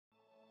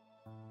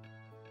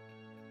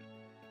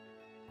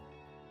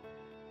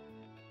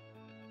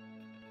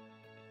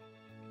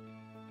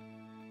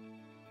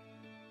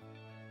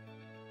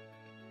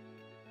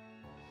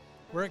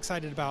We're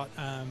excited about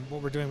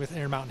what we're doing with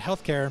Intermountain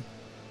Healthcare,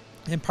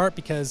 in part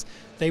because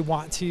they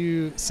want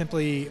to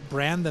simply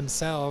brand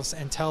themselves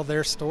and tell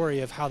their story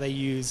of how they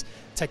use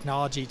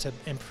technology to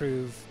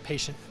improve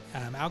patient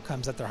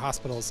outcomes at their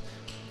hospitals.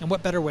 And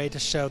what better way to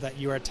show that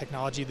you are a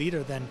technology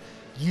leader than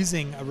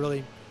using a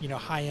really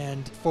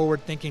high-end,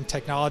 forward-thinking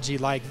technology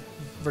like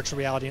virtual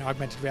reality and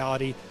augmented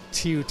reality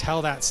to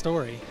tell that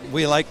story.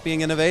 We like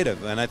being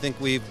innovative, and I think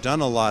we've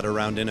done a lot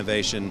around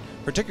innovation,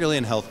 particularly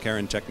in healthcare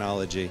and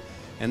technology.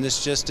 And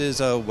this just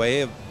is a way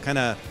of kind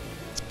of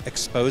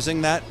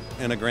exposing that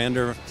in a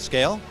grander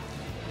scale.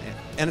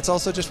 And it's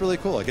also just really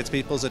cool. It gets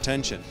people's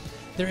attention.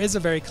 There is a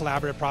very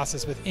collaborative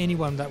process with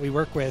anyone that we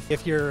work with.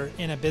 If you're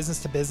in a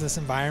business-to-business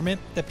environment,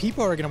 the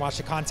people who are going to watch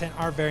the content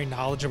are very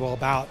knowledgeable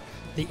about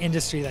the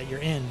industry that you're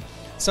in.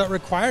 So it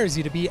requires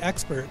you to be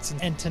experts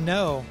and to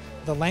know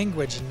the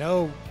language,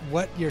 know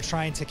what you're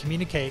trying to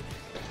communicate,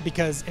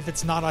 because if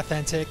it's not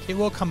authentic, it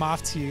will come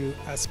off to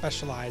a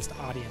specialized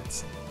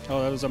audience.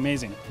 Oh, that was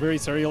amazing. Very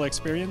surreal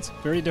experience,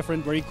 very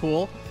different, very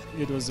cool.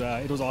 It was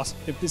awesome.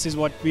 If this is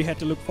what we had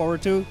to look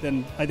forward to,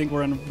 then I think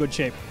we're in good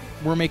shape.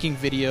 We're making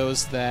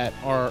videos that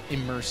are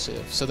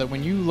immersive, so that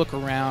when you look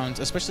around,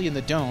 especially in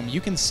the dome,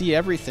 you can see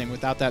everything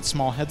without that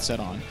small headset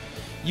on.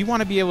 You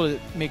want to be able to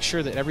make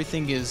sure that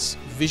everything is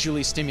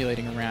visually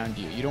stimulating around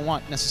you. You don't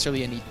want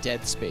necessarily any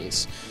dead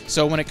space.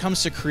 So when it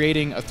comes to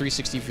creating a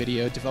 360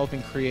 video,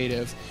 developing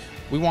creative,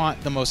 we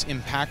want the most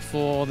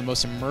impactful, the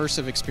most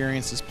immersive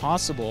experiences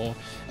possible.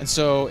 And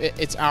so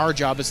it's our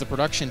job as the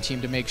production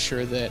team to make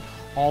sure that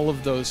all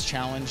of those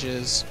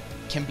challenges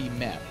can be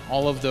met.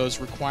 All of those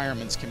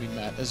requirements can be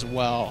met as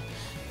well.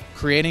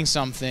 Creating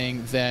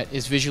something that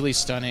is visually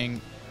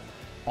stunning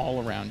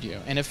all around you.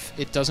 And if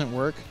it doesn't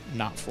work,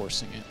 not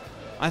forcing it.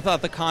 I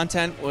thought the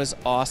content was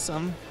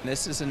awesome.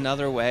 This is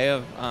another way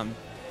of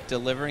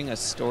delivering a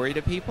story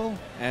to people,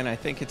 and I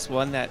think it's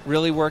one that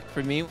really worked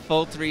for me.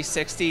 Full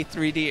 360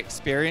 3D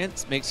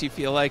experience makes you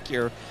feel like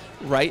you're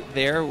right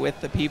there with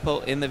the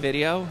people in the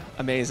video.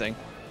 Amazing.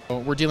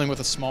 We're dealing with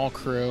a small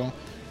crew,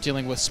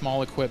 dealing with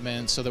small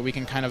equipment, so that we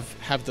can kind of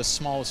have the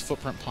smallest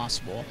footprint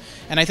possible.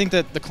 And I think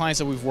that the clients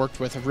that we've worked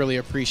with have really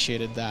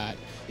appreciated that,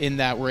 in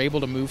that we're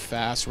able to move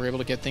fast, we're able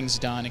to get things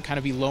done and kind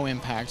of be low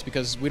impact,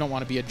 because we don't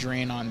want to be a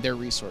drain on their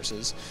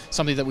resources.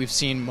 Something that we've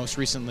seen most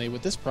recently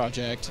with this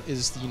project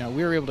is,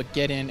 we were able to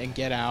get in and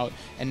get out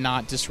and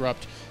not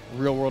disrupt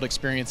real world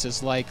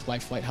experiences like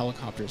life flight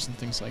helicopters and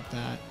things like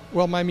that.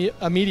 Well, my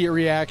immediate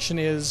reaction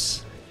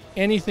is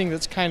anything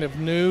that's kind of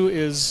new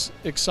is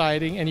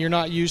exciting, and you're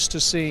not used to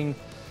seeing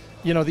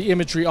the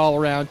imagery all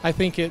around. I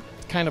think it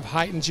kind of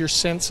heightens your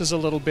senses a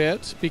little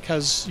bit,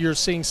 because you're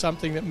seeing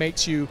something that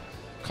makes you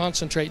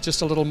concentrate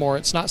just a little more.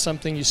 It's not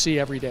something you see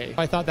every day.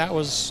 I thought that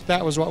was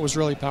what was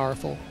really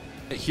powerful.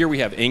 Here we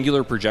have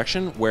angular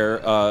projection, where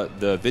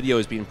the video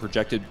is being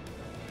projected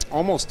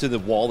almost to the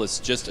wall that's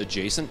just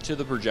adjacent to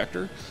the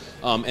projector,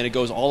 and it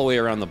goes all the way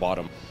around the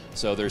bottom.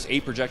 So there's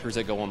 8 projectors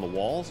that go on the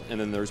walls,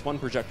 and then there's one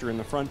projector in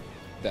the front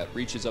that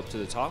reaches up to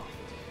the top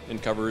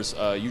and covers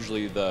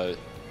usually the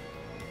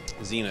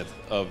zenith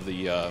of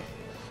the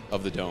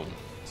dome.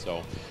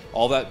 So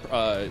all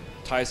that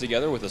ties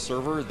together with a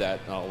server that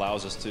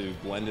allows us to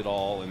blend it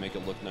all and make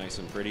it look nice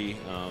and pretty.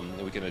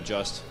 And we can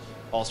adjust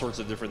all sorts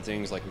of different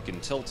things, like we can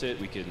tilt it,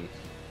 we can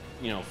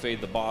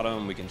fade the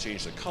bottom, we can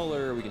change the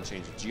color, we can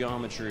change the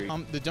geometry.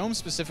 The dome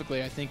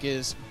specifically, I think,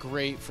 is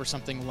great for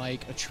something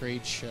like a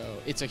trade show.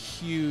 It's a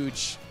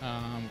huge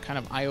kind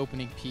of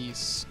eye-opening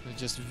piece,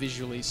 just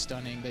visually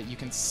stunning, that you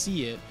can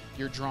see it,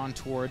 you're drawn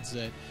towards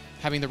it.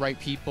 Having the right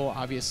people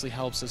obviously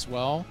helps as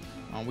well.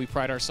 We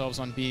pride ourselves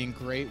on being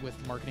great with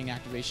marketing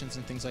activations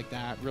and things like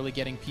that, really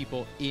getting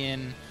people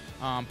in,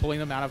 pulling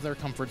them out of their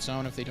comfort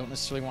zone if they don't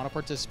necessarily want to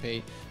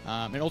participate,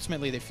 and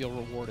ultimately they feel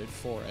rewarded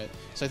for it.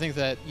 So I think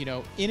that,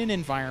 in an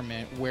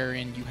environment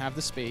wherein you have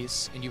the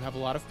space and you have a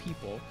lot of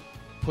people,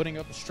 putting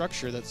up a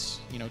structure that's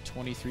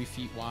 23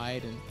 feet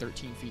wide and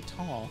 13 feet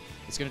tall,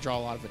 it's going to draw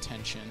a lot of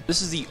attention.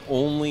 This is the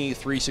only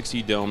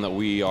 360 dome that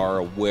we are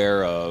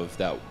aware of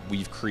that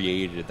we've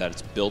created that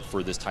it's built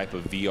for this type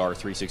of VR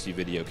 360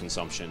 video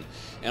consumption.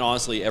 And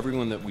honestly,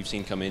 everyone that we've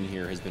seen come in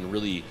here has been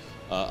really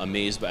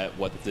amazed by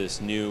what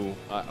this new,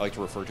 I like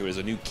to refer to it as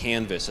a new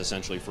canvas,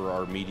 essentially, for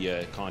our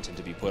media content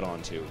to be put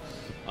onto.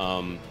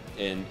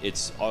 And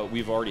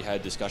we've already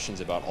had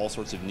discussions about all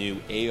sorts of new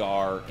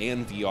AR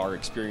and VR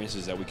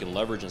experiences that we can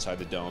leverage inside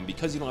the dome.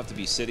 Because you don't have to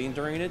be sitting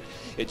during it,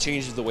 it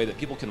changes the way that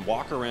people can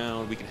walk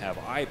around. We can have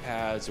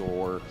iPads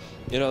or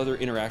other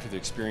interactive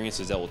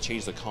experiences that will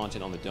change the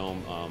content on the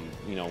dome,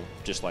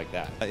 just like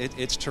that.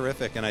 It's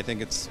terrific, and I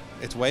think it's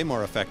way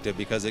more effective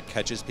because it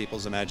catches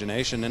people's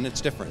imagination, and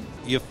it's different.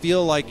 You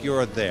feel like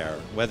you're there,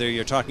 whether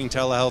you're talking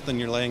telehealth and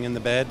you're laying in the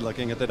bed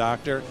looking at the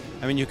doctor.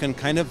 I mean, you can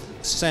kind of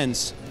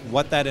sense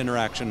what that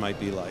interaction might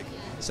be like.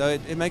 So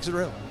it makes it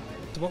real.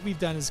 So what we've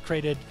done is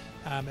created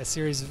a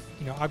series of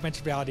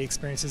augmented reality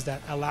experiences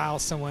that allow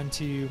someone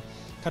to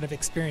kind of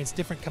experience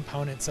different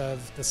components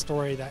of the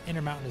story that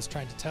Intermountain is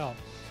trying to tell.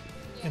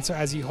 And so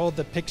as you hold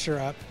the picture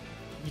up,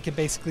 you can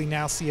basically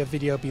now see a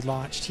video be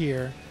launched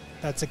here,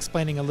 that's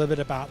explaining a little bit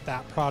about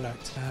that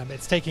product.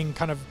 It's taking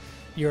kind of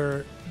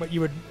what you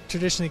would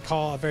traditionally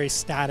call a very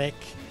static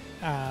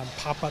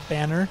pop-up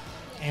banner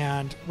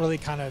and really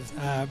kind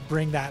of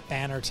bring that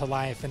banner to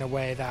life in a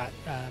way that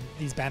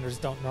these banners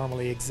don't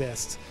normally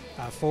exist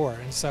for.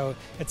 And so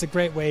it's a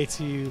great way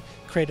to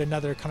create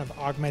another kind of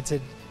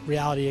augmented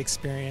reality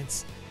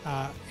experience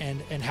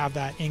and have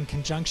that in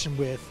conjunction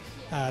with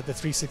the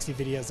 360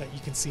 videos that you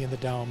can see in the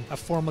dome. A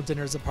formal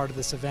dinner is a part of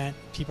this event.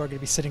 People are going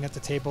to be sitting at the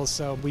tables,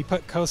 so we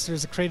put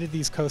coasters, created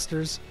these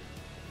coasters.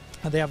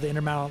 They have the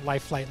Intermountain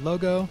Life Flight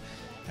logo,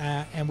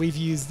 and we've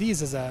used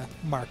these as a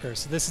marker.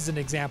 So this is an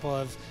example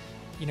of,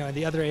 in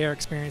the other AR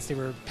experience, they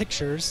were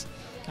pictures.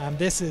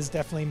 This is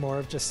definitely more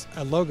of just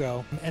a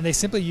logo, and they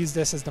simply use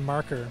this as the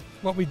marker.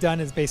 What we've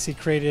done is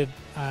basically created,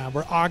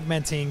 we're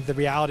augmenting the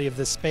reality of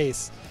this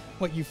space.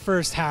 What you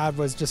first had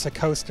was just a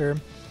coaster,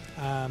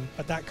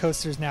 but that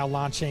coaster is now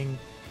launching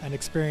an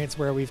experience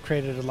where we've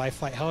created a life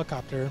flight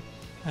helicopter,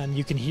 and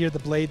you can hear the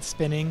blades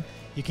spinning,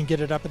 you can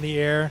get it up in the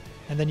air,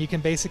 and then you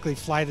can basically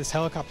fly this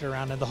helicopter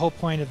around. And the whole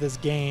point of this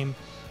game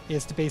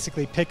is to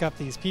basically pick up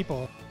these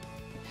people.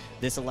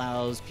 This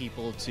allows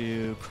people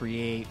to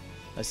create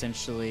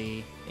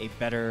essentially a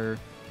better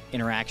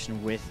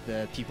interaction with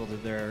the people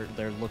that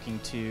they're looking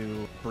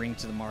to bring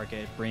to the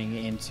market, bring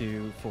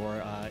into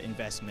for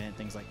investment,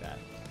 things like that.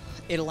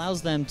 It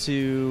allows them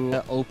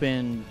to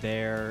open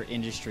their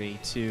industry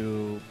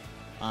to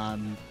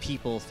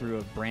people through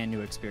a brand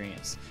new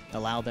experience,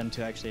 allow them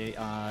to actually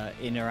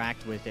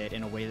interact with it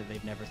in a way that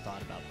they've never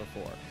thought about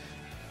before.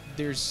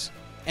 There's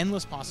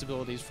endless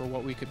possibilities for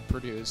what we could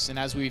produce, and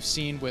as we've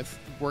seen with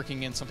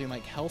working in something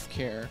like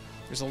healthcare,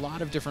 there's a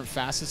lot of different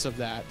facets of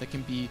that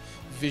can be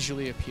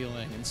visually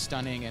appealing and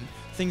stunning and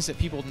things that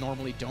people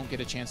normally don't get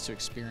a chance to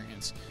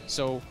experience.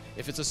 So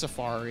if it's a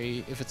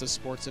safari, if it's a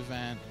sports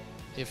event,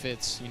 if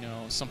it's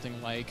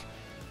something like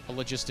a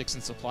logistics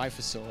and supply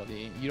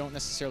facility, you don't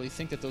necessarily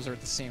think that those are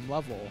at the same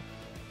level,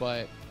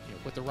 but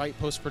with the right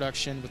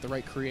post-production, with the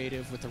right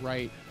creative, with the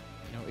right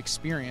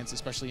experience,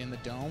 especially in the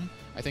dome,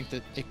 I think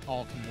that it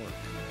all can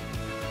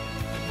work.